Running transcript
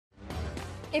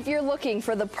If you're looking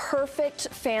for the perfect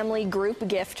family group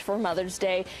gift for Mother's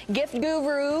Day, gift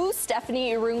guru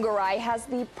Stephanie Yrungaray has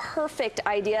the perfect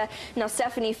idea. Now,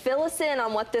 Stephanie, fill us in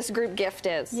on what this group gift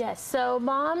is. Yes, so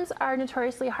moms are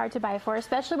notoriously hard to buy for,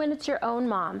 especially when it's your own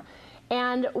mom.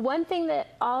 And one thing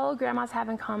that all grandmas have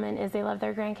in common is they love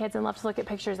their grandkids and love to look at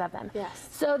pictures of them. Yes.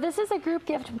 So this is a group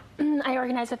gift I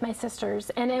organized with my sisters,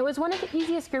 and it was one of the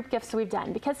easiest group gifts we've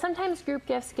done because sometimes group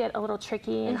gifts get a little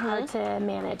tricky and hard to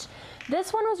manage.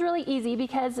 This one was really easy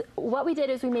because what we did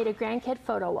is we made a grandkid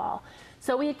photo wall.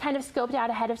 So we had kind of scoped out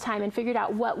ahead of time and figured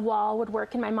out what wall would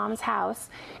work in my mom's house.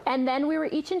 And then we were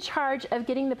each in charge of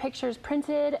getting the pictures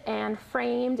printed and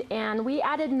framed, and we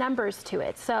added numbers to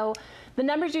it. So the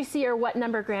numbers you see are what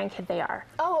number grandkid they are.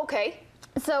 Oh, okay.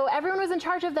 So everyone was in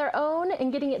charge of their own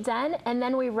and getting it done, and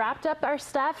then we wrapped up our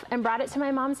stuff and brought it to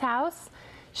my mom's house.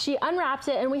 She unwrapped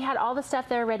it, and we had all the stuff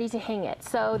there ready to hang it.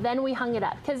 So then we hung it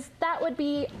up, because that would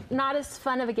be not as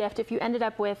fun of a gift if you ended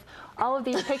up with all of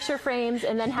these picture frames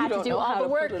and then had to do all the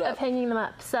work of hanging them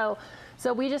up. So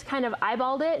we just kind of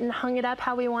eyeballed it and hung it up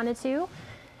how we wanted to.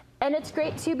 And it's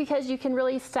great, too, because you can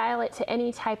really style it to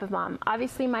any type of mom.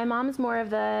 Obviously, my mom's more of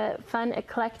the fun,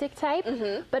 eclectic type.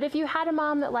 But if you had a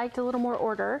mom that liked a little more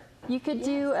order, you could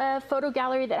do a photo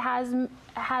gallery that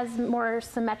has more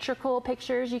symmetrical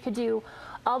pictures. You could do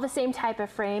all the same type of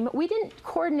frame. We didn't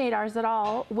coordinate ours at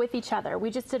all with each other.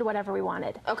 We just did whatever we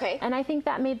wanted. Okay. And I think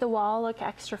that made the wall look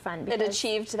extra fun. It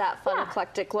achieved that fun,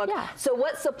 eclectic look. Yeah. So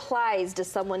what supplies does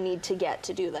someone need to get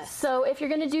to do this? So if you're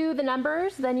gonna do the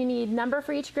numbers, then you need number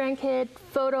for each grandkid,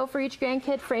 photo for each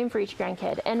grandkid, frame for each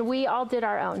grandkid. And we all did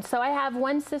our own. So I have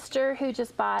one sister who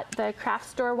just bought the craft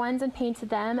store ones and painted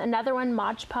them. Another one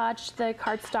Mod Podged the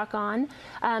cardstock on.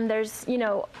 There's, you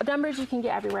know, numbers you can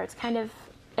get everywhere. It's kind of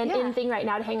an in thing right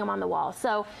now to hang them on the wall.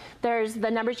 So there's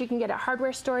the numbers you can get at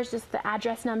hardware stores, just the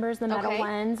address numbers, the metal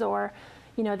ones, or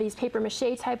you know, these paper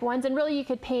mache type ones. And really you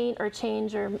could paint or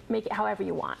change or make it however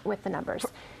you want with the numbers.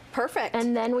 Perfect.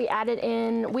 And then we added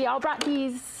in, we all brought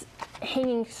these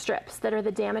hanging strips that are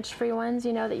the damage-free ones,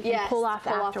 you know, that you can pull off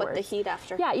afterwards. Pull off with the heat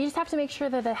after. Yeah, you just have to make sure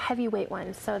they're the heavyweight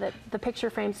ones so that the picture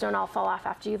frames don't all fall off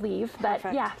after you leave.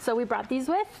 But yeah, so we brought these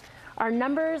with our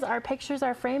numbers, our pictures,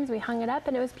 our frames. We hung it up,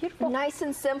 and it was beautiful. Nice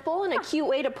and simple, and a cute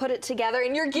way to put it together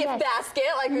in your gift basket.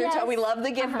 Like we were talking, we love the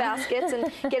gift baskets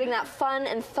and getting that fun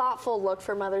and thoughtful look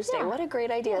for Mother's Day. What a great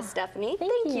idea, Stephanie.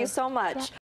 Thank you so much.